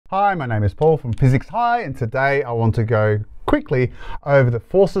Hi, my name is Paul from Physics High, and today I want to go quickly over the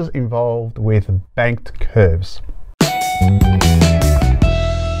forces involved with banked curves.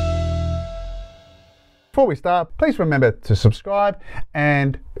 Before we start, please remember to subscribe,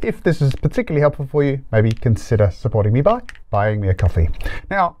 and if this is particularly helpful for you, maybe consider supporting me by buying me a coffee.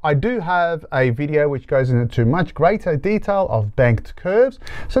 Now, I do have a video which goes into much greater detail of banked curves,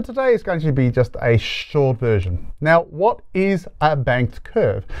 so today is going to be just a short version. Now, what is a banked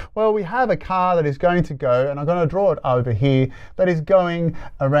curve? Well, we have a car that is going to go, and I'm going to draw it over here, that is going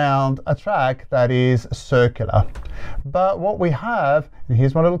around a track that is circular. But what we have, and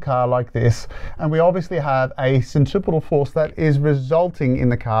here's my little car like this, and we obviously have a centripetal force that is resulting in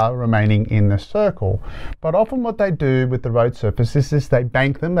the car remaining in the circle. But often what they do with the road surfaces is they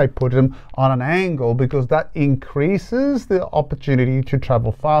bank them, they put them on an angle because that increases the opportunity to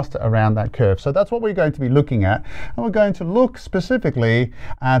travel faster around that curve. So that's what we're going to be looking at, and we're going to look specifically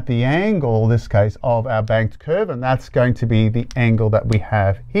at the angle, in this case, of our banked curve, and that's going to be the angle that we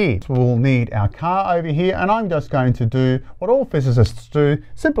have here. So we'll need our car over here, and I'm just going to do what all physicists do,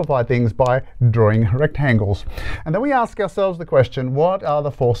 simplify things by drawing rectangles. And then we ask ourselves the question, what are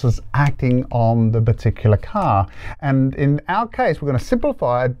the forces acting on the particular car? And in our case, we're going to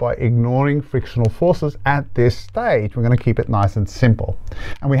simplify it by ignoring frictional forces at this stage. We're going to keep it nice and simple.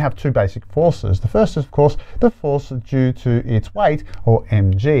 And we have two basic forces. The first is, of course, the force due to its weight, or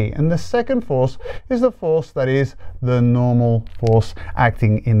mg. And the second force is the force that is the normal force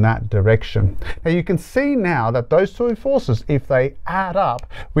acting in that direction. Now you can see now that those two forces, if they add up,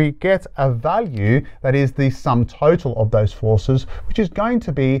 we get a value that is the sum total of those forces, which is going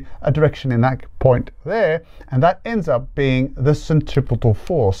to be a direction in that point there, and that ends up being the centripetal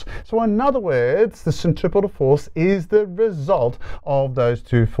force. So in other words, the centripetal force is the result of those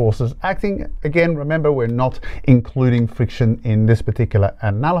two forces acting. Again, remember, we're not including friction in this particular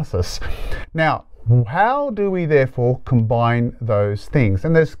analysis. Now, how do we therefore combine those things?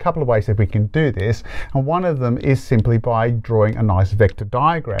 And there's a couple of ways that we can do this, and one of them is simply by drawing a nice vector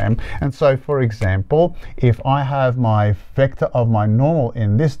diagram. And so, for example, if I have my vector of my normal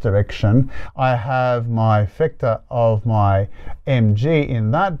in this direction, I have my vector of my mg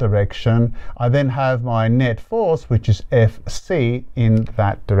in that direction, I then have my net force, which is Fc, in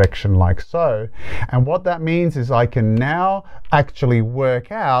that direction, like so. And what that means is I can now actually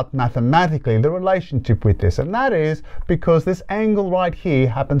work out mathematically the relationship with this, and that is because this angle right here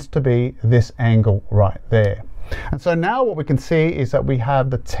happens to be this angle right there. And so now what we can see is that we have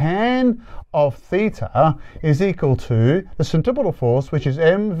the tan of theta is equal to the centripetal force, which is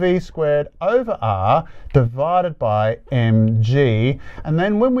mv squared over r divided by mg. And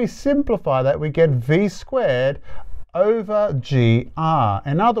then when we simplify that, we get v squared over gr.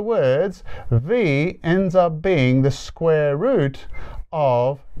 In other words, v ends up being the square root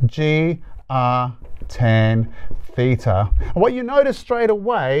of gr tan theta. And what you notice straight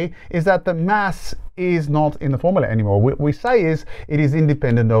away is that the mass is not in the formula anymore. What we say is it is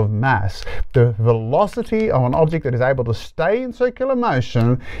independent of mass. The velocity of an object that is able to stay in circular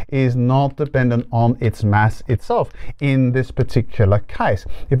motion is not dependent on its mass itself in this particular case.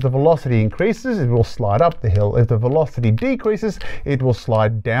 If the velocity increases, it will slide up the hill. If the velocity decreases, it will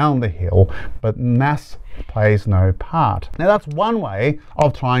slide down the hill. But mass plays no part. Now that's one way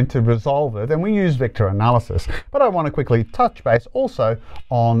of trying to resolve it, and we use vector analysis. But I want to quickly touch base also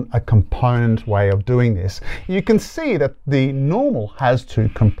on a component way of doing this. You can see that the normal has two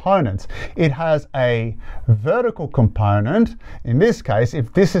components. It has a vertical component. In this case,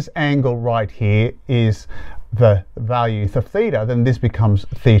 if this is angle right here is the value of theta, then this becomes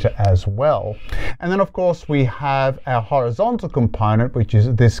theta as well. And then of course we have our horizontal component, which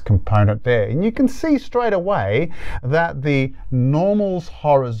is this component there. And you can see straight away that the normal's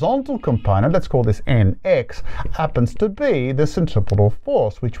horizontal component, let's call this nx, happens to be the centripetal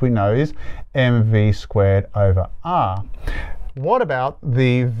force, which we know is mv squared over r. What about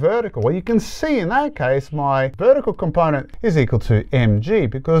the vertical? Well, you can see in that case my vertical component is equal to mg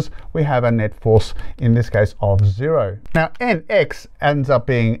because we have a net force in this case of 0. Now nx ends up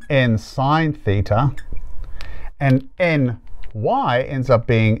being n sine theta, and ny ends up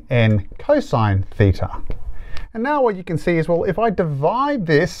being n cosine theta. And now what you can see is, well, if I divide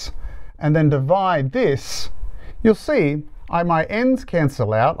this and then divide this, you'll see my ends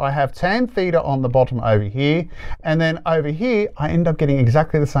cancel out. I have tan theta on the bottom over here, and then over here I end up getting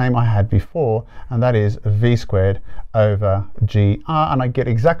exactly the same I had before, and that is v squared over gr, and I get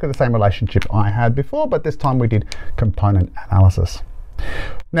exactly the same relationship I had before, but this time we did component analysis.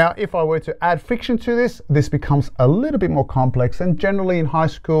 Now, if I were to add friction to this, this becomes a little bit more complex, and generally in high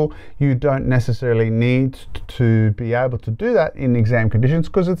school, you don't necessarily need to be able to do that in exam conditions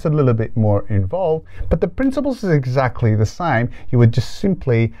because it's a little bit more involved, but the principles is exactly the same. You would just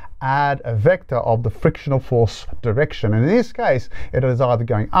simply add a vector of the frictional force direction. And in this case, it is either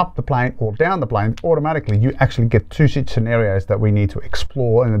going up the plane or down the plane. Automatically, you actually get two scenarios that we need to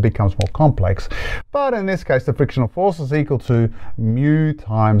explore, and it becomes more complex. But in this case, the frictional force is equal to mu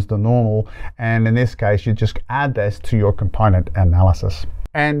times the normal. And in this case, you just add this to your component analysis.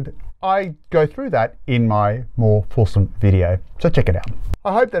 And I go through that in my more fulsome video, so check it out.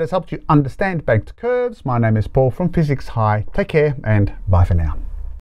 I hope that has helped you understand banked curves. My name is Paul from Physics High. Take care and bye for now.